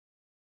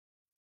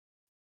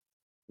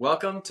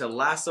Welcome to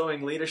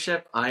Lassoing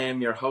Leadership. I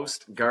am your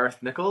host,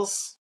 Garth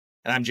Nichols.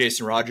 And I'm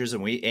Jason Rogers,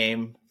 and we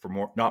aim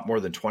for not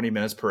more than 20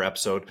 minutes per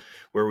episode,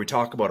 where we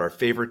talk about our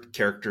favorite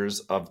characters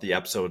of the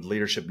episode,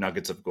 Leadership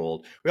Nuggets of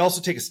Gold. We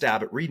also take a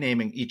stab at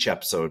renaming each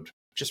episode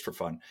just for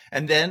fun.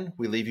 And then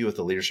we leave you with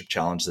a leadership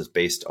challenge that's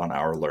based on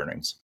our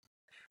learnings.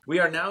 We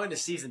are now into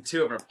season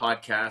 2 of our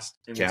podcast,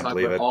 and we Can't talk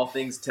believe about it. all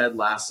things Ted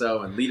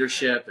Lasso and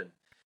leadership, and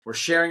we're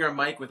sharing our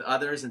mic with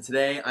others. And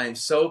today I am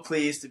so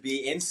pleased to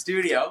be in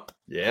studio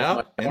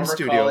with my former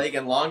colleague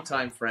and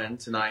longtime friend,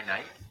 Tanay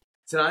Naik.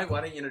 Tanay,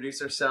 why don't you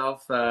introduce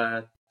yourself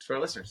to our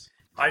listeners?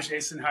 Hi,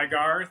 Jason. Hi,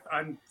 Garth.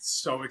 I'm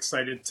so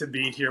excited to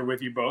be here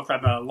with you both.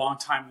 I'm a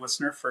longtime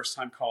listener,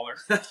 first-time caller.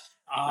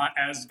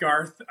 As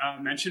Garth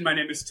mentioned, my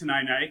name is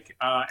Tanay Naik,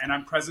 and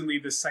I'm presently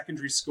the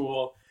secondary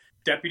school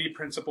deputy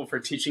principal for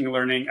teaching and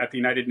learning at the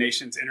United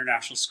Nations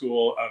International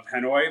School of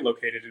Hanoi,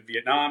 located in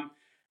Vietnam.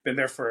 Been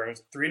there for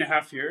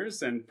 3.5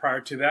 years, and prior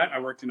to that,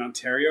 I worked in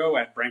Ontario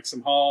at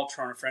Branksome Hall,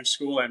 Toronto French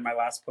School, and my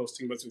last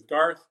posting was with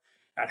Garth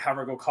at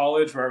Havergal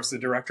College, where I was the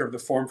director of the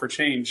Forum for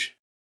Change.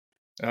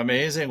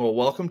 Amazing. Well,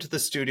 welcome to the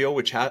studio,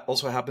 which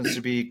also happens to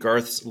be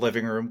Garth's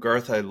living room.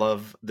 Garth, I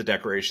love the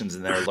decorations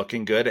in there,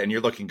 looking good, and you're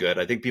looking good.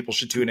 I think people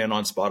should tune in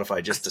on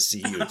Spotify just to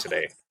see you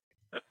today.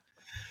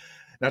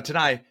 Now,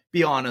 tonight,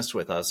 be honest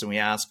with us, and we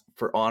ask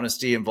for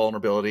honesty and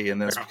vulnerability in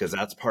this because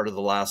that's part of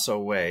the Lasso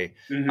way.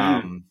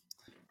 Mm-hmm.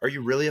 Are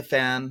you really a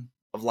fan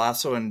of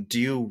Lasso, and do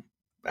you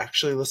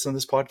actually listen to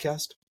this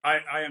podcast?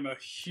 I am a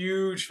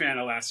huge fan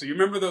of Lasso. You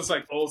remember those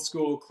like old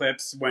school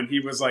clips when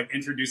he was like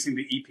introducing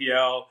the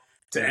EPL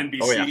to NBC?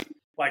 Oh, yeah.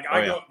 Like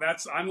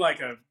I'm like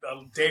a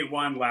day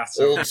one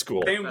Lasso. Old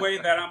school. Same way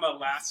that I'm a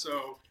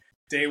Lasso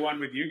day one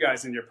with you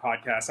guys in your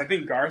podcast. I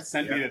think Garth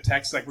sent me the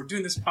text like, we're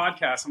doing this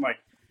podcast. I'm like,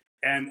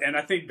 and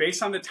I think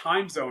based on the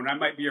time zone, I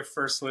might be your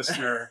first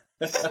listener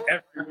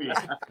every week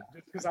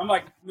because I'm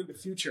like in the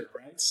future,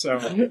 right? So,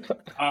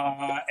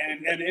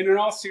 and in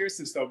all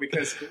seriousness though,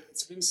 because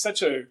it's been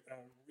such a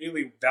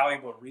really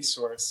valuable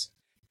resource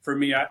for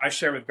me. I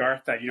share with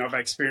Garth that, I've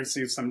experienced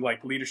some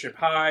like leadership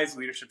highs,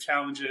 leadership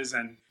challenges,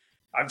 and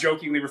I've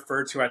jokingly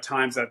referred to at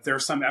times that there are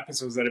some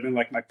episodes that have been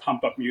like my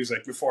pump up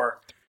music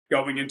before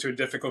going into a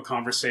difficult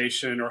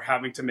conversation or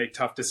having to make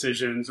tough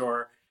decisions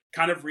or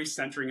kind of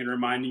recentering and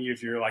reminding you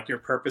of your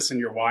purpose and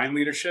your why in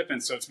leadership.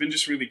 And so it's been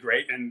just really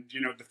great. And,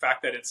 the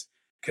fact that it's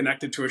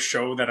connected to a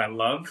show that I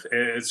love,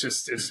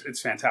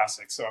 it's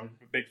fantastic. So I'm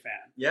a big fan.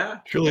 Yeah.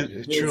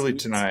 Truly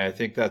tonight, I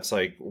think that's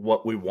like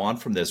what we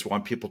want from this. We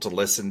want people to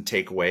listen,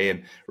 take away,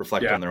 and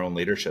reflect on their own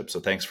leadership. So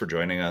thanks for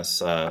joining us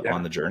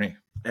on the journey.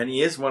 And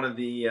he is one of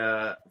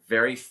the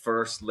very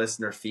first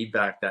listener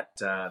feedback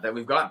that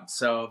we've gotten.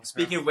 So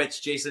speaking of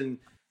which, Jason,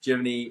 do you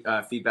have any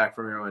feedback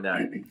from your own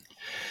dad?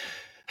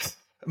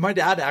 My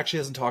dad actually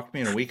hasn't talked to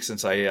me in a week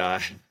since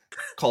I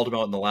called him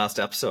out in the last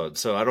episode.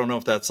 So I don't know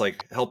if that's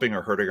like helping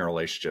or hurting our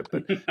relationship.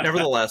 But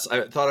nevertheless,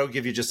 I thought I would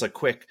give you just a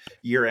quick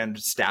year-end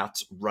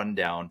stats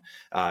rundown,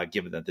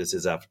 given that this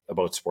is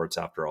about sports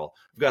after all.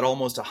 We've got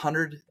almost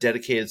 100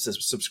 dedicated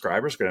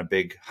subscribers. We're going to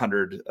have a big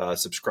 100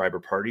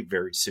 subscriber party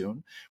very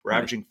soon. We're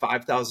averaging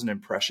 5,000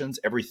 impressions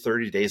every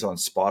 30 days on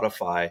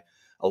Spotify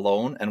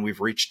alone, and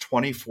we've reached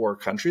 24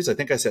 countries. I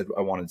think I said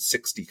I wanted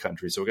 60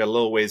 countries, so we got a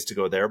little ways to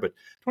go there, but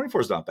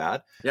 24 is not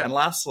bad. Yeah. And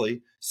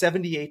lastly,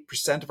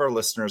 78% of our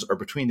listeners are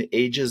between the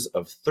ages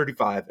of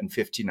 35 and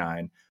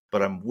 59,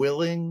 but I'm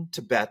willing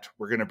to bet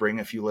we're going to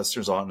bring a few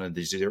listeners on in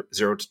the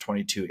 0 to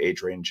 22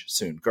 age range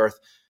soon. Garth,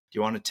 do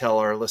you want to tell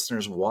our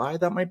listeners why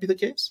that might be the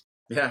case?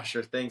 Yeah,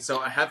 sure thing. So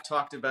I have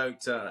talked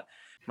about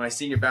my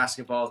senior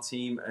basketball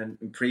team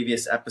in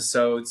previous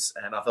episodes,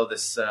 and although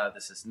this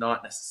is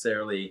not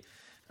necessarily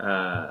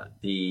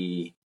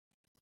the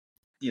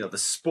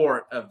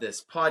sport of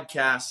this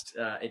podcast,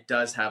 it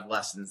does have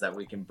lessons that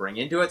we can bring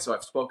into it. So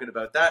I've spoken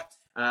about that.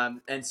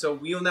 And so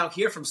we will now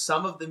hear from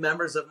some of the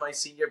members of my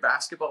senior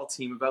basketball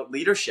team about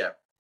leadership,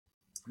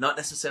 not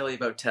necessarily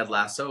about Ted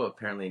Lasso,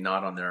 apparently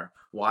not on their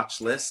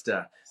watch list,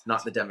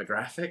 not the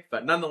demographic,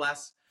 but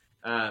nonetheless,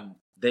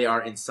 they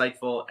are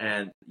insightful.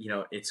 And,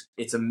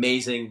 it's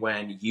amazing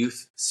when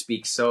youth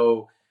speak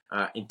so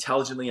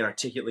intelligently and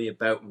articulately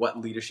about what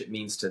leadership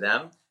means to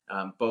them.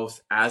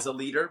 Both as a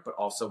leader, but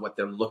also what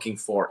they're looking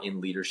for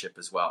in leadership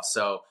as well.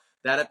 So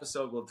that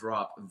episode will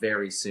drop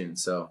very soon.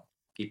 So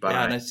keep an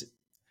eye. And it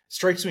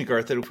strikes me,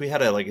 Garth, that if we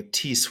had a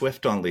T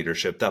Swift on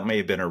leadership, that may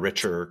have been a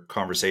richer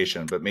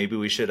conversation. But maybe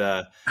we should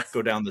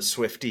go down the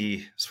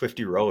Swifty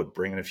road,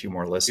 bring in a few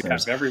more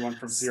listeners. We have everyone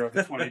from 0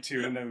 to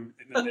 22 in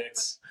the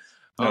mix.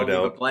 I'll leave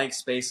a blank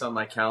space on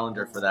my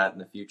calendar for that in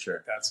the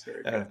future. That's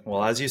great.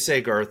 Well, as you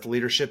say, Garth,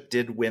 leadership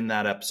did win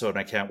that episode, and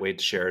I can't wait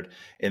to share it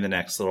in the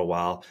next little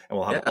while. And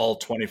we'll have all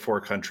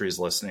 24 countries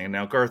listening.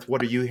 Now, Garth,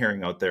 what are you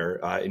hearing out there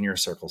in your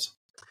circles?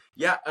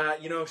 Yeah,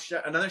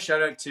 another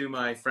shout out to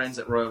my friends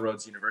at Royal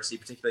Roads University,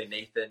 particularly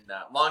Nathan,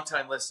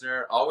 longtime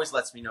listener, always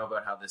lets me know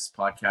about how this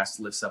podcast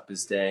lifts up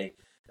his day.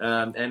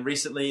 And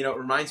recently, it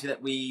reminds me that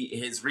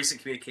his recent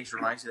communication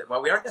reminds me that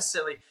while we aren't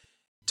necessarily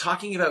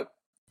talking about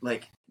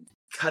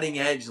cutting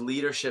edge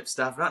leadership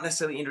stuff, not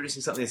necessarily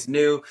introducing something that's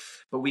new,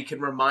 but we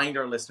can remind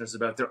our listeners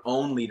about their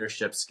own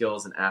leadership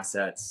skills and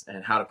assets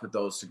and how to put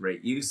those to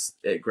great use.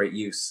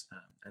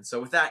 And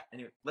so with that,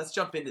 anyway, let's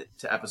jump into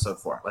episode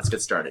 4. Let's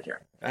get started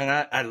here. And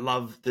I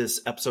love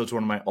this episode. It's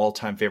one of my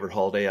all-time favorite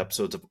holiday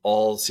episodes of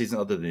all season,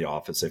 other than The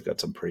Office. They've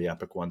got some pretty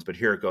epic ones, but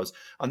here it goes.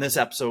 On this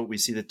episode, we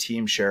see the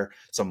team share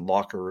some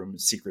locker room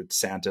secret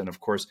Santa, and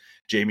of course,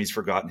 Jamie's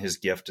forgotten his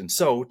gift, and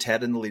so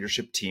Ted and the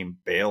leadership team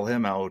bail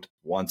him out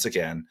once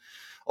again.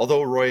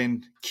 Although Roy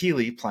and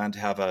Keely plan to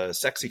have a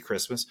sexy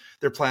Christmas,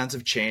 their plans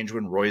have changed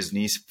when Roy's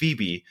niece,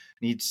 Phoebe,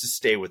 needs to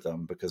stay with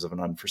them because of an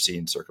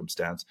unforeseen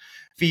circumstance.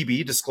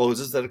 Phoebe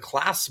discloses that a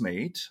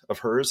classmate of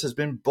hers has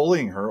been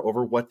bullying her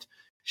over what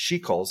she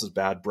calls as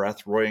bad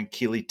breath. Roy and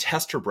Keely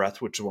test her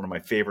breath, which is one of my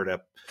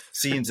favorite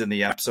scenes in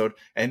the episode,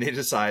 and they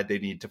decide they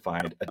need to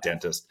find a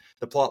dentist.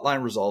 The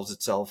plotline resolves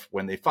itself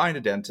when they find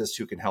a dentist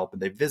who can help,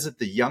 and they visit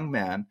the young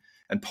man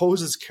and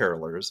pose as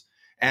carolers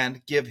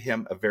and give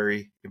him a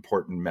very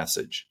important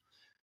message.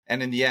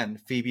 And in the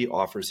end, Phoebe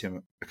offers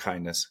him a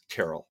kindness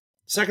carol.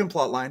 Second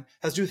plot line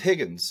has to do with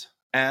Higgins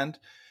and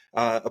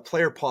a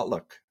player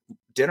potluck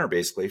dinner,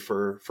 basically,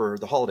 for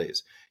the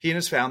holidays. He and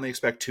his family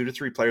expect 2 to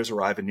 3 players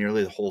arrive, and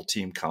nearly the whole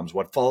team comes.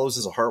 What follows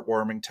is a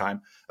heartwarming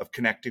time of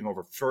connecting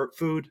over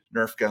food,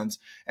 Nerf guns,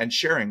 and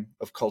sharing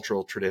of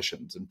cultural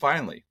traditions. And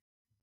finally,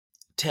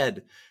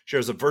 Ted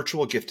shares a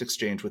virtual gift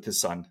exchange with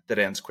his son that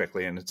ends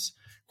quickly, and it's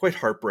quite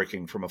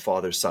heartbreaking from a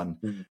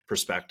father-son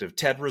perspective.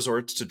 Ted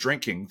resorts to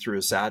drinking through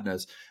his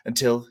sadness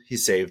until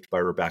he's saved by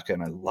Rebecca,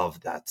 and I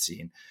love that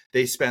scene.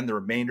 They spend the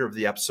remainder of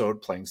the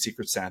episode playing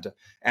Secret Santa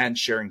and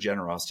sharing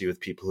generosity with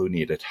people who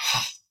need it.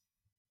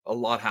 A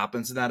lot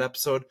happens in that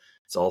episode.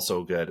 It's all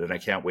so good, and I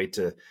can't wait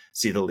to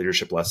see the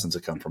leadership lessons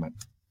that come from it.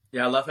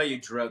 Yeah, I love how you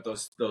drew out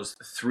those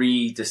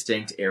 3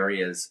 distinct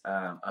areas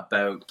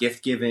about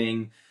gift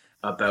giving,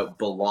 about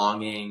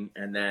belonging,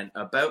 and then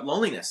about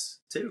loneliness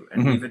too.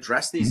 And we've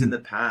addressed these in the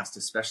past,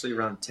 especially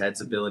around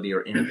Ted's ability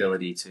or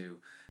inability to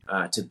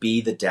be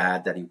the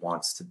dad that he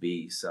wants to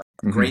be. So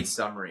great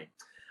summary.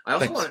 I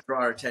also want to draw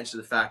our attention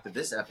to the fact that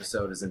this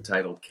episode is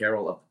entitled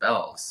Carol of the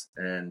Bells.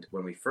 And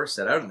when we first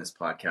set out on this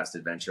podcast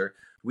adventure,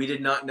 we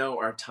did not know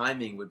our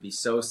timing would be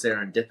so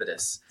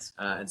serendipitous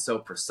and so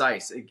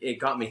precise. It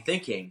got me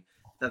thinking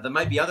that there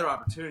might be other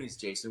opportunities,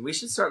 Jason. We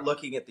should start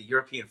looking at the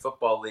European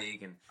Football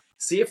League and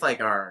see if like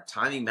our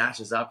timing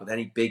matches up with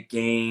any big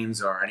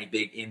games or any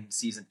big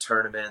in-season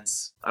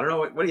tournaments. I don't know.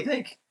 What do you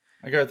think?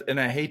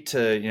 I hate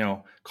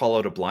to, call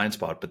out a blind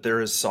spot, but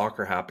there is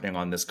soccer happening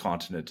on this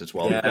continent as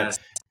well. Yes.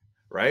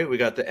 Right? We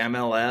got the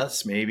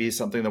MLS, maybe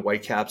something in the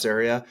Whitecaps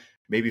area,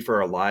 maybe for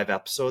a live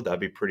episode.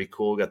 That'd be pretty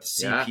cool. We got the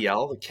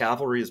CPL. The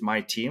Cavalry is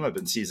my team. I've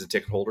been season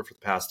ticket holder for the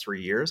past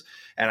 3 years,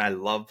 and I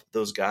love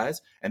those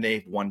guys, and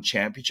they've won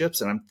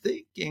championships. And I'm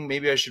thinking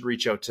maybe I should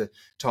reach out to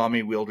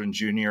Tommy Wheeldon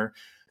Jr.,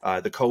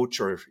 the coach,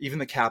 or even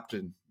the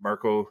captain,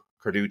 Marco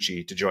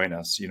Carducci, to join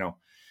us,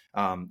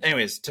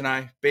 Anyways,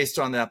 Tanay, based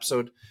on the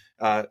episode,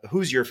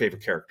 who's your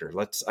favorite character?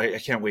 I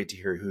can't wait to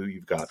hear who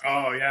you've got.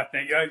 Oh, yeah.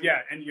 Thank you. Yeah.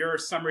 And your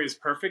summary is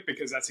perfect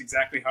because that's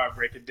exactly how I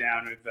break it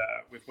down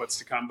with what's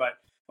to come. But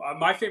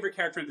my favorite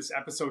character in this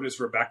episode is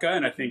Rebecca.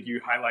 And I think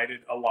you highlighted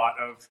a lot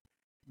of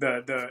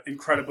the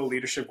incredible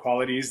leadership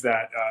qualities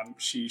that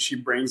she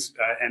brings.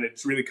 And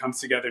it really comes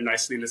together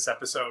nicely in this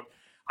episode.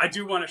 I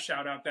do want to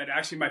shout out that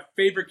actually my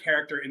favorite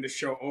character in the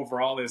show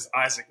overall is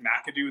Isaac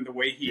McAdoo, and the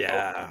way he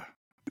opened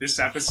this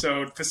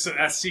episode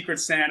as Secret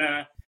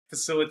Santa,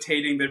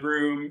 facilitating the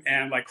room,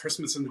 and like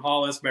Christmas and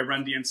Hollis by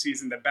Run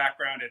DMC's in the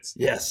background.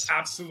 It's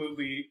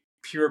absolutely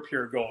pure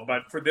gold.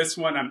 But for this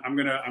one, I'm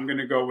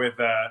gonna go with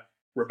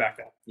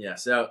Rebecca. Yeah.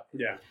 So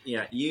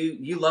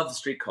you love the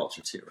street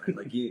culture too, right?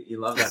 Like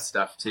you love that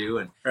stuff too.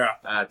 And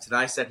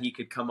Tanay said he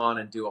could come on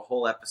and do a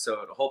whole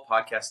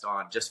podcast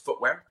on just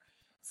footwear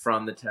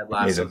from the Ted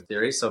Lasso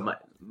theory, so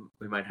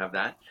we might have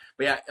that.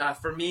 But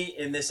for me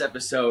in this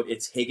episode,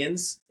 it's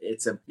Higgins.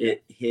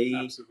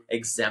 He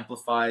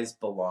exemplifies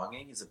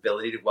belonging, his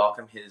ability to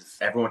welcome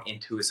everyone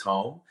into his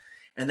home,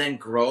 and then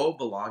grow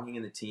belonging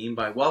in the team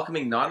by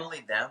welcoming not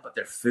only them but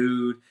their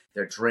food,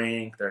 their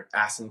drink. They're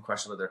asking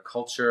questions about their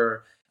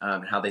culture,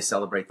 how they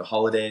celebrate the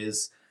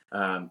holidays.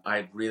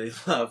 I really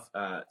love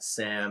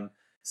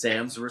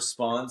Sam's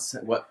response.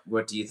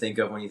 What do you think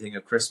of when you think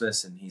of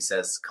Christmas? And he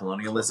says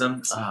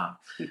colonialism.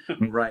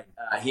 Right.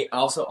 He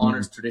also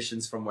honors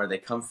traditions from where they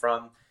come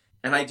from.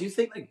 And I do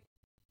think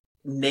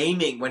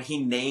when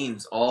he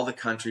names all the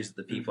countries that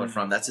the people are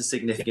from, that's a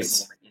significant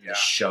moment in the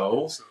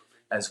show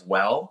as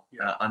well.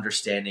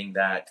 Understanding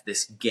that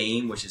this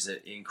game, which is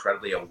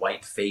incredibly a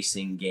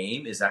white-facing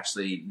game, is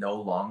actually no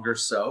longer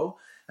so.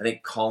 I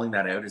think calling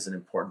that out is an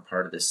important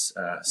part of this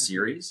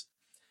series.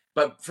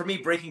 But for me,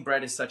 breaking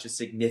bread is such a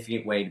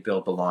significant way to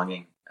build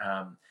belonging.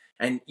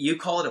 And you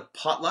call it a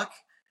potluck.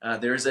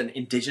 There's an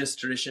indigenous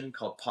tradition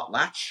called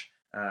potlatch.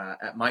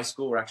 At my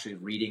school, we're actually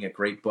reading a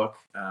great book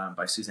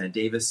by Suzanne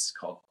Davis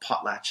called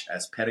Potlatch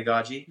as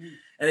Pedagogy.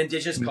 And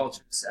indigenous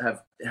cultures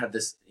have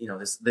this,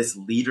 this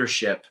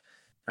leadership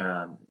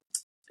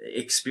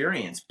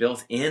experience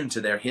built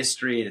into their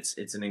history.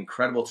 It's an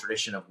incredible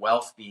tradition of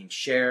wealth being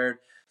shared,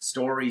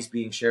 stories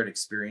being shared,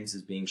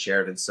 experiences being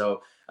shared. And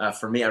so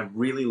for me, I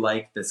really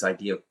like this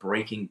idea of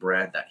breaking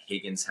bread that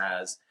Higgins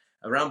has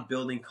around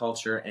building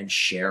culture and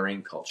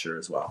sharing culture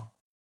as well.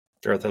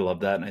 Gareth, I love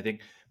that. And I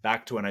think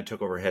back to when I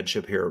took over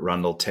headship here at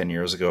Rundle 10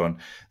 years ago, and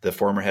the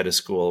former head of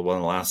school, one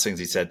of the last things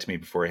he said to me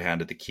before he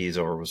handed the keys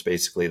over was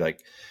basically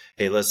like,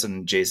 hey,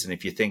 listen, Jason,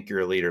 if you think you're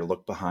a leader,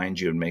 look behind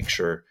you and make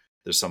sure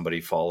there's somebody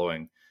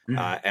following.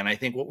 And I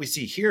think what we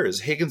see here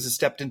is Higgins has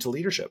stepped into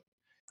leadership.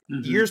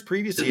 Years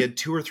previously, he had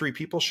 2 or 3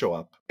 people show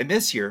up. And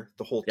this year,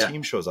 the whole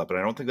team shows up. And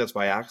I don't think that's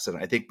by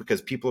accident. I think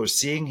because people are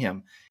seeing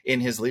him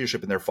in his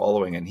leadership and they're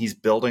following, and he's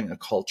building a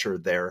culture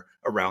there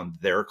around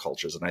their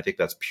cultures. And I think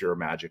that's pure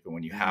magic. And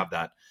when you have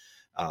that,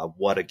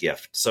 what a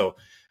gift. So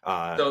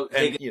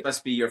Higgins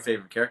must be your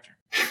favorite character.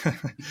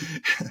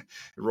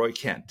 Roy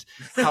Kent.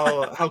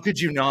 How could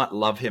you not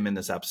love him in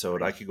this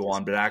episode? I could go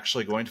on, but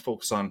actually going to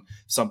focus on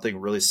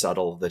something really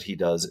subtle that he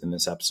does in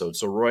this episode.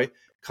 So Roy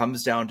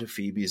comes down to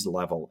Phoebe's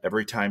level.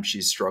 Every time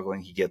she's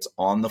struggling, he gets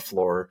on the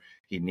floor,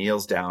 he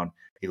kneels down,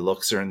 he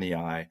looks her in the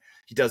eye.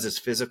 He does this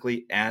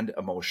physically and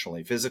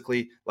emotionally.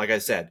 Physically, like I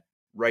said,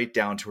 right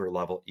down to her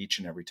level each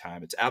and every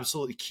time. It's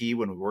absolutely key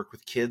when we work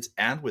with kids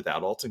and with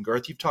adults. And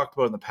Garth, you've talked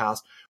about in the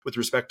past with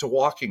respect to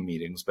walking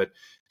meetings, but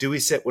do we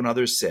sit when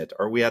others sit?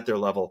 Are we at their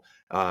level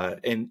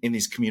in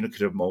these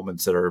communicative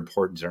moments that are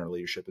important in our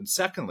leadership? And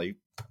secondly,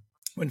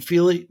 when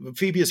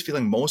Phoebe is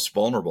feeling most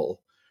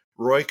vulnerable,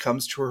 Roy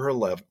comes to her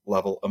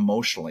level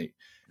emotionally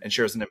and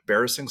shares an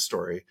embarrassing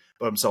story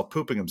about himself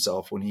pooping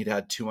himself when he'd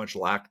had too much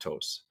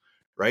lactose,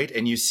 right?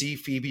 And you see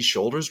Phoebe's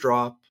shoulders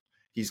drop.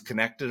 He's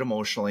connected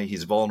emotionally.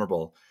 He's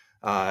vulnerable.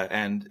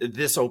 And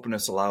this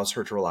openness allows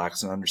her to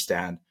relax and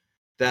understand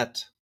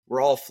that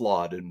we're all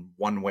flawed in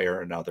one way or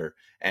another.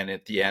 And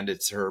at the end,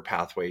 it's her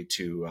pathway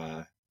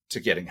to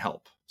getting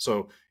help.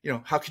 So,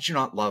 how could you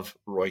not love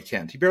Roy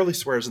Kent? He barely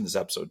swears in this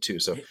episode too.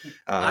 So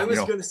I was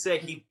going to say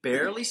he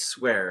barely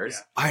swears.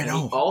 Yeah. I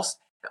know.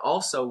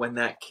 Also, when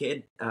that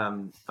kid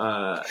in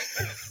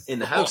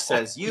the house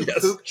says, "You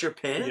pooped your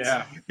pants,"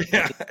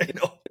 yeah, I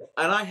know.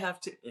 And I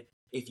have to.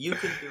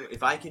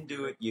 If I can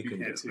do it, you can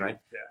do it, right?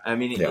 Yeah. I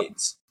mean,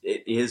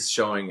 it is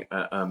showing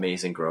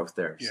amazing growth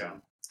there. Yeah.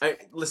 So,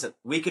 listen,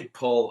 we could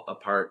pull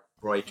apart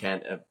Roy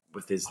Kent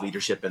with his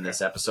leadership in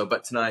this episode,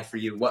 but tonight for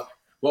you, what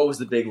was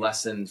the big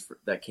lesson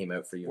that came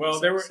out for you? Well,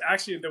 there were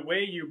actually the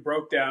way you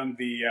broke down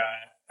the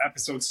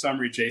episode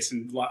summary,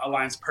 Jason,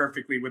 aligns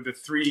perfectly with the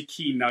 3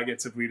 key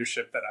nuggets of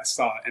leadership that I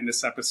saw in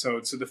this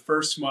episode. So the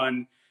first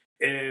one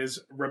is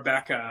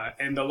Rebecca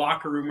in the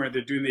locker room where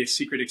they're doing the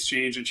secret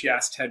exchange, and she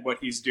asks Ted what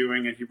he's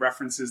doing, and he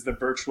references the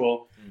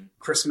virtual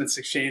Christmas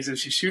exchange, and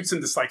she shoots him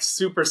this like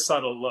super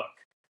subtle look.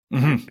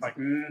 Like,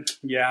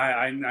 yeah,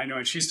 I know.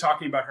 And she's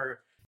talking about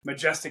her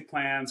majestic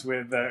plans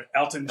with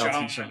Elton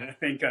John. I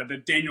think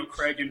the Daniel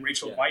Craig and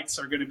Rachel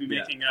Weisz are going to be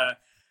making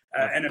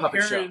an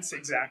appearance. Show.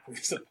 Exactly.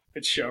 It's a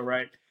puppet show,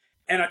 right?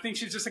 And I think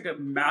she's just like a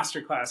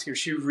masterclass here.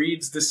 She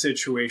reads the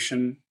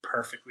situation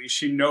perfectly.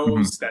 She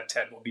knows that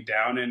Ted will be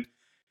down, and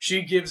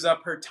she gives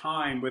up her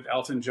time with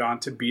Elton John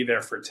to be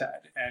there for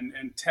Ted.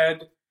 And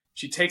Ted,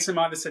 she takes him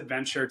on this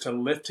adventure to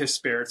lift his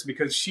spirits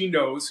because she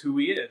knows who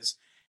he is.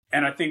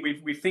 And I think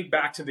we think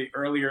back to the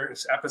earlier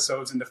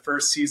episodes in the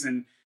first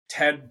season,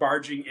 Ted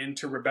barging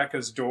into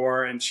Rebecca's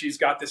door, and she's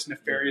got this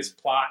nefarious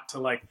plot to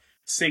like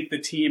sink the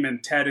team,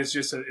 and Ted is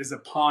just is a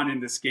pawn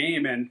in this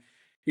game. And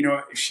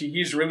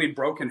he's really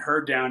broken her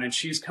down, and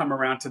she's come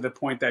around to the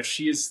point that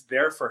she is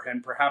there for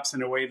him, perhaps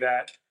in a way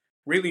that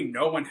really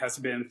no one has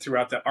been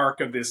throughout the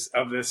arc of this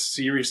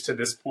series to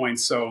this point.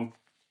 So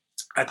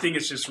I think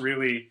it's just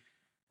really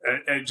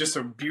just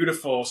a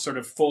beautiful sort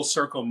of full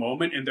circle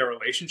moment in their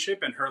relationship,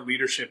 and her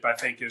leadership, I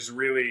think, is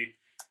really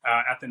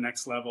at the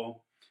next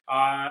level.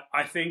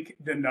 I think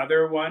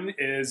another one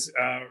is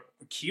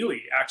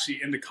Keely, actually,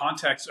 in the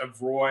context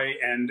of Roy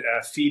and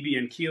Phoebe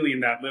and Keely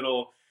in that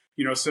little,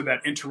 so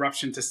that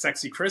interruption to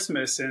Sexy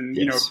Christmas. And,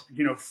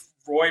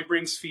 Roy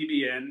brings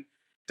Phoebe in,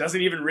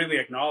 doesn't even really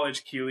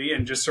acknowledge Keely,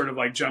 and just sort of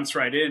like jumps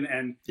right in.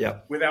 And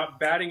without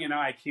batting an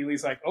eye,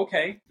 Keely's like,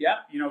 okay,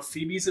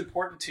 Phoebe's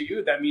important to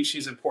you. That means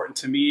she's important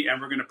to me, and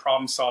we're going to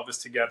problem solve this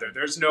together.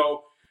 There's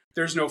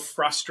no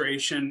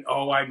frustration.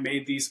 Oh, I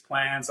made these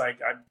plans. I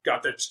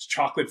got the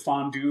chocolate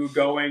fondue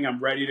going. I'm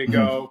ready to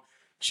go.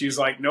 She's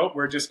like, nope,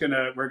 we're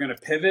going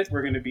to pivot.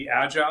 We're going to be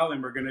agile,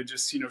 and we're going to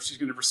just, she's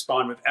going to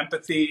respond with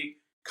empathy,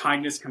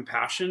 kindness,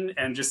 compassion,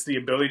 and just the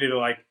ability to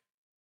like,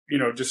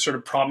 just sort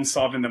of problem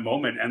solve in the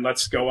moment, and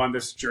let's go on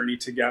this journey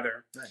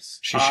together. Nice.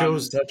 She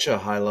shows such a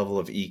high level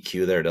of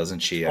EQ there,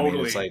 doesn't she? Totally. I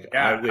mean, it's like,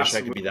 I wish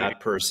I could be that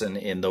person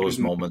in those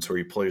moments where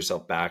you pull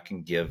yourself back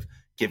and give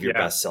your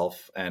best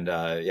self. And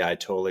I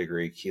totally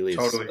agree. Keely's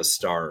a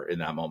star in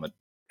that moment.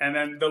 And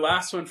then the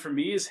last one for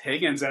me is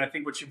Higgins. And I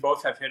think what you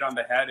both have hit on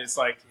the head is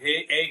like,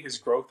 his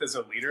growth as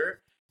a leader,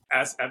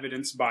 as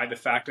evidenced by the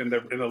fact in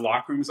the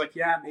locker room is like,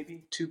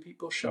 maybe 2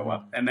 people show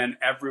up, and then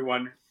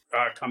everyone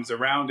comes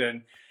around.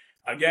 And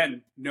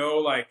again, no,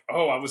 like,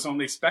 oh, I was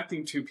only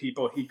expecting 2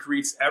 people. He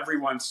greets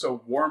everyone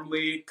so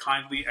warmly,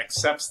 kindly,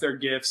 accepts their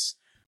gifts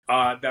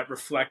that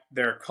reflect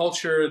their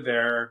culture,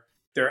 their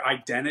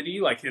identity.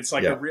 Like, it's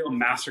like a real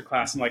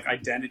masterclass in like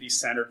identity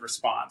centered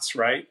response,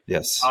 right?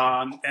 Yes.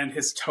 And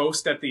his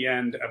toast at the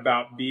end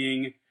about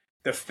being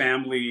the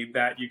family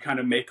that you kind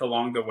of make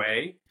along the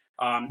way.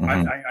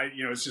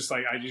 It's just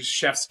like, I just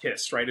chef's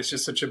kiss, right? It's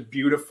just such a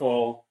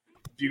beautiful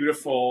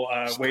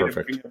way Perfect.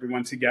 to bring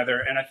everyone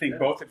together. And I think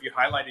both of you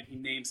highlighted, he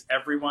names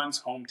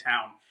everyone's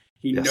hometown.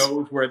 He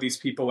knows where these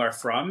people are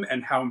from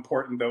and how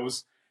important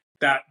those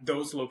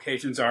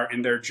locations are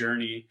in their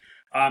journey.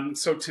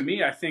 So to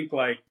me, I think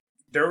like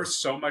there was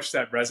so much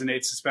that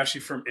resonates,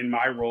 especially from in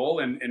my role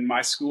and in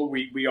my school.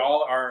 We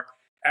all are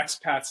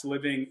expats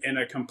living in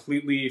a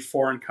completely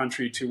foreign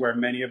country to where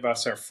many of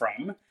us are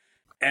from.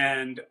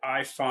 And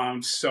I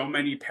found so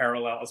many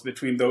parallels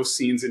between those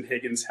scenes in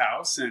Higgins'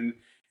 house and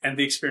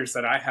the experience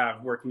that I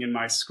have working in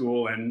my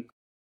school. And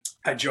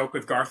I joke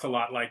with Garth a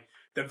lot, like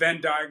the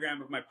Venn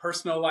diagram of my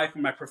personal life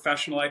and my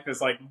professional life is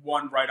like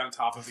one right on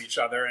top of each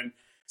other. And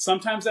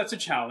sometimes that's a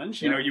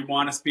challenge. You know, you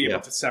want to be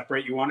able to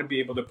separate, you want to be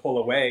able to pull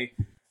away.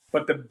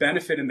 But the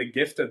benefit and the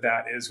gift of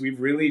that is we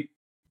really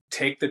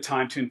take the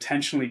time to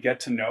intentionally get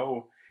to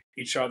know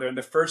each other. In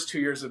the first 2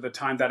 years of the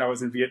time that I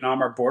was in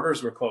Vietnam, our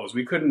borders were closed.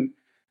 We couldn't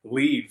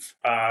leave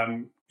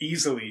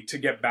easily to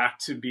get back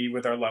to be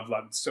with our loved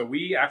ones. So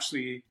we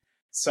actually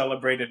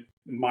celebrated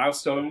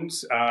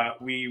milestones.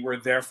 We were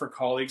there for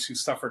colleagues who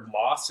suffered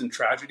loss and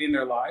tragedy in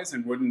their lives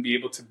and wouldn't be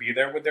able to be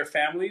there with their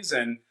families.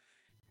 And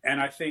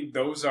I think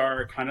those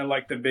are kind of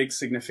like the big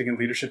significant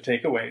leadership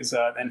takeaways.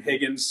 And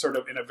Higgins sort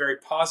of in a very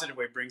positive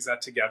way brings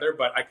that together.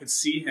 But I could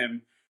see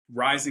him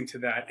rising to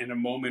that in a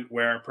moment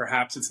where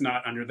perhaps it's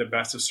not under the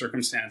best of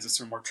circumstances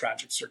or more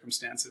tragic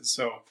circumstances.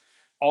 So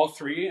all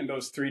three and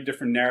those 3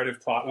 different narrative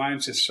plot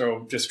lines just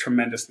show just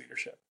tremendous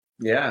leadership.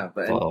 Yeah,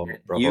 but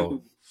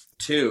you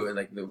too,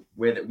 like the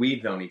way that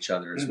we've known each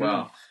other as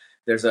well.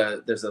 There's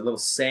a little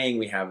saying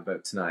we have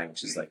about Tanay,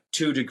 which is like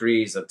 2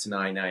 degrees of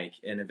Tanay Naik,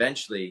 and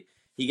eventually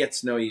he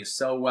gets to know you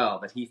so well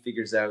that he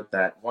figures out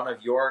that one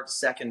of your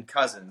second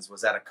cousins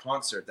was at a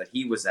concert that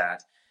he was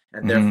at,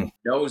 and therefore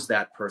knows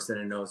that person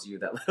and knows you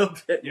that little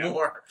bit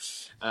more.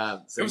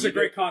 So it was a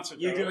great concert.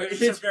 You do a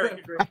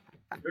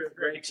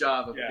great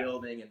job of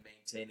building and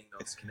maintaining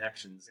those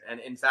connections. And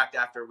in fact,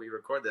 after we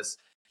record this,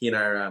 he and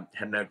I are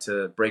heading out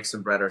to break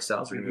some bread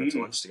ourselves. We're going to go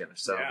to lunch together.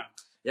 So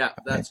yeah,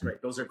 that's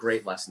great. Those are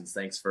great lessons.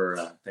 Thanks for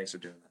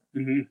doing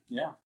that.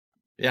 Yeah.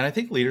 Yeah, and I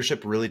think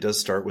leadership really does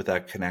start with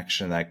that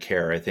connection, that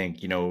care. I think,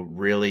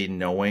 really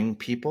knowing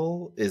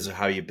people is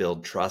how you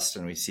build trust.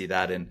 And we see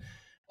that in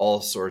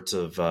all sorts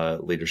of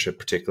leadership,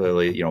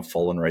 particularly,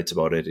 Fullen writes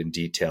about it in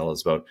detail,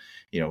 is about,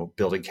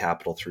 building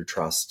capital through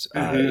trust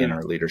in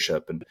our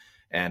leadership.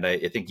 And I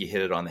think you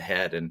hit it on the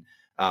head. And,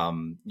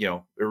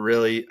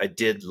 I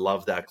did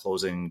love that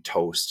closing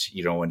toast,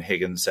 when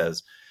Higgins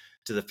says,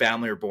 to the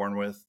family we're born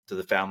with, to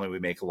the family we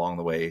make along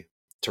the way,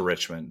 to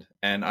Richmond.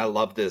 And I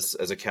love this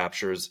as it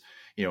captures,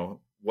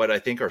 what I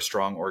think are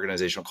strong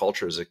organizational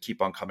cultures that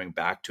keep on coming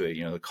back to it.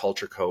 The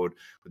culture code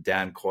with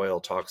Dan Coyle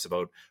talks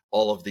about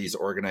all of these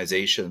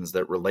organizations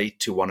that relate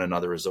to one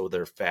another as though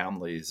they're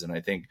families. And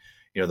I think,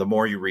 the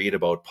more you read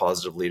about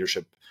positive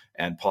leadership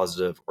and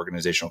positive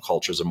organizational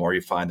cultures, the more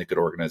you find that good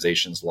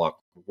organizations look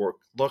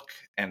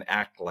and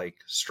act like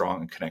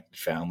strong and connected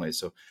families.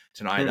 So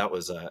tonight, that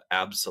was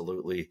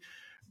absolutely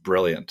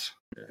brilliant.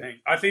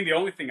 I think the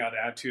only thing I'd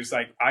add to is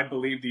like, I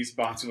believe these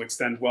bonds will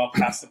extend well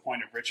past the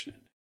point of Richmond,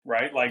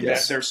 right? Like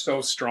that they're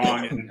so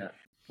strong. And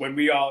when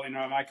we all, in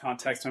my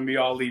context, when we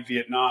all leave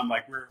Vietnam,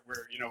 like we're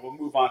we'll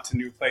move on to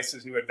new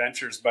places, new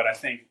adventures. But I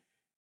think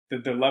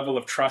the level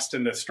of trust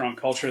and the strong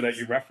culture that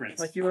you referenced.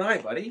 Like you and I,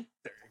 buddy.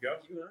 There you go.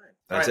 You and I.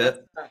 That's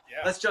it.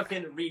 Let's jump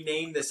in and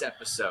rename this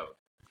episode.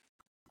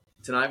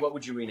 Tonight, what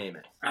would you rename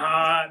it?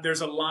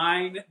 There's a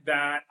line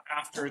that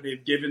after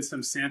they've given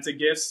some Santa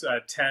gifts,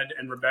 Ted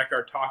and Rebecca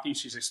are talking.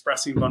 She's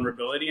expressing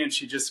vulnerability, and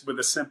she just, with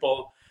a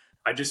simple,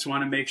 I just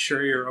want to make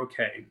sure you're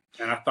okay.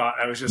 And I thought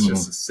that was just a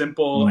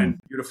simple and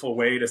beautiful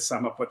way to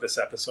sum up what this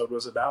episode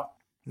was about.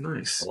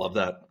 Nice. I love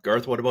that.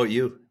 Garth, what about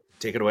you?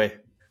 Take it away.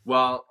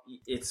 Well,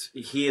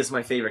 he is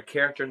my favorite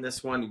character in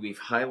this one. We've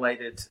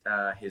highlighted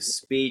his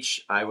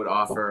speech. I would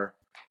offer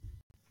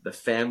the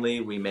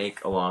family we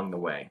make along the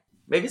way.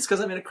 Maybe it's because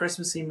I'm in a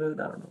Christmassy mood.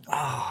 I don't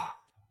know.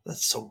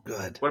 That's so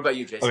good. What about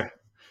you, Jason? Okay.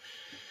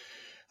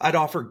 I'd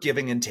offer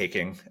giving and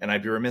taking, and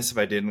I'd be remiss if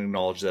I didn't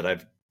acknowledge that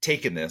I've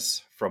taken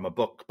this from a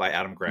book by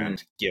Adam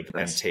Grant, Give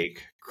and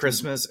Take.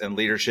 Christmas and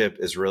leadership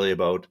is really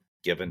about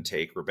give and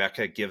take.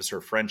 Rebecca gives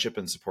her friendship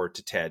and support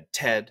to Ted.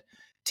 Ted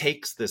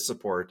takes this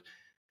support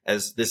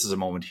as this is a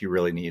moment he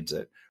really needs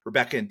it.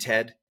 Rebecca and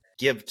Ted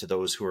give to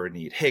those who are in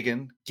need.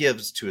 Higgins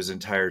gives to his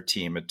entire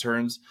team.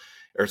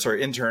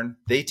 In turn,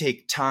 they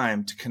take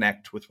time to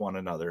connect with one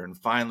another. And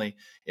finally,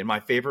 in my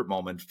favorite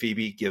moment,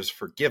 Phoebe gives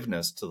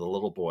forgiveness to the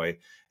little boy,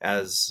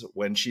 as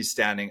when she's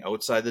standing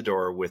outside the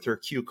door with her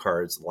cue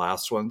cards, the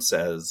last one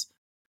says,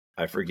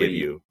 I forgive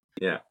you.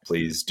 Yeah.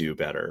 Please do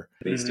better.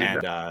 Please do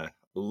And better.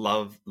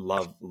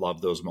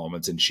 love those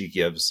moments. And she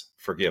gives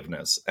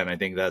forgiveness. And I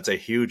think that's a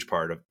huge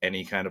part of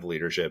any kind of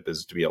leadership,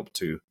 is to be able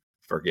to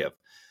forgive.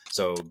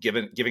 So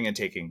giving and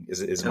taking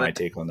is my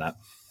take on that.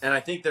 And I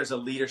think there's a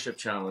leadership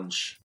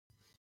challenge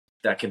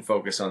that can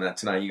focus on that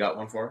tonight. You got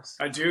one for us?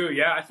 I do.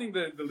 Yeah. I think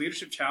the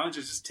leadership challenge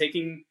is just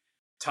taking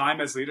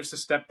time as leaders to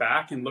step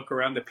back and look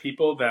around the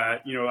people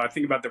that, I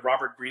think about the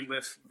Robert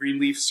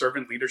Greenleaf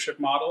servant leadership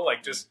model,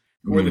 like just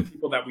who are the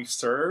people that we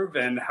serve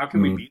and how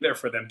can we be there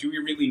for them? Do we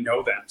really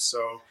know them?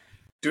 So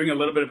doing a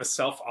little bit of a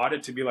self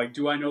audit to be like,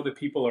 do I know the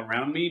people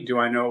around me? Do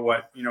I know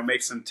what,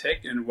 makes them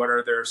tick, and what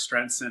are their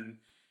strengths, and,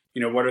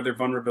 what are their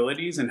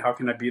vulnerabilities, and how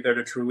can I be there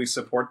to truly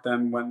support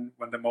them when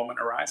the moment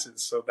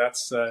arises? So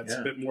that's, it's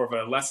a bit more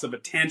of less of a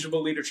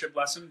tangible leadership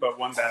lesson, but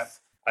one that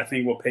I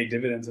think will pay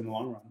dividends in the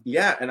long run.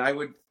 Yeah. And I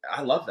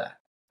love that.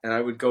 And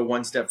I would go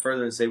one step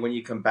further and say, when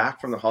you come back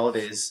from the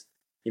holidays,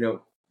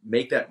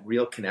 make that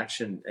real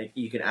connection.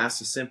 You can ask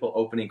a simple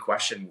opening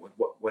question.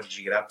 What did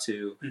you get up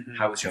to?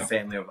 How was your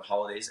family over the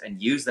holidays?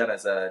 And use that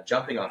as a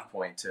jumping off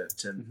point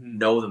to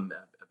know them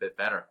a bit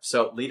better.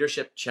 So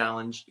leadership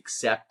challenge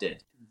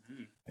accepted.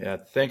 Yeah,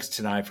 thanks,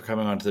 Tanay, for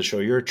coming onto the show.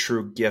 You're a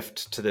true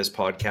gift to this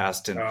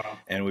podcast,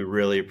 and we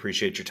really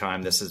appreciate your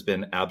time. This has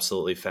been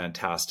absolutely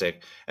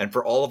fantastic. And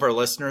for all of our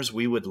listeners,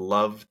 we would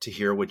love to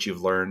hear what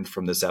you've learned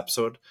from this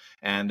episode.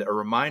 And a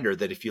reminder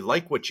that if you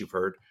like what you've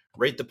heard,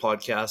 rate the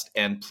podcast,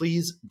 and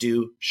please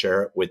do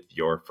share it with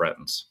your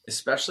friends.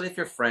 Especially if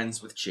you're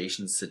friends with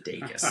Jason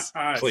Sudeikis.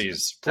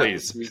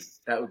 Please.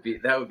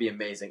 That would be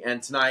amazing.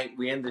 And tonight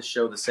we end this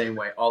show the same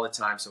way all the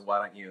time. So why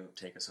don't you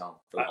take us home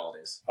for the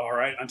holidays? All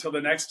right. Until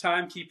the next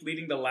time, keep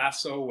leading the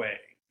lasso way.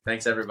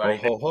 Thanks, everybody.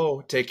 Ho, ho,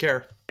 ho. Take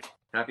care.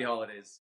 Happy holidays.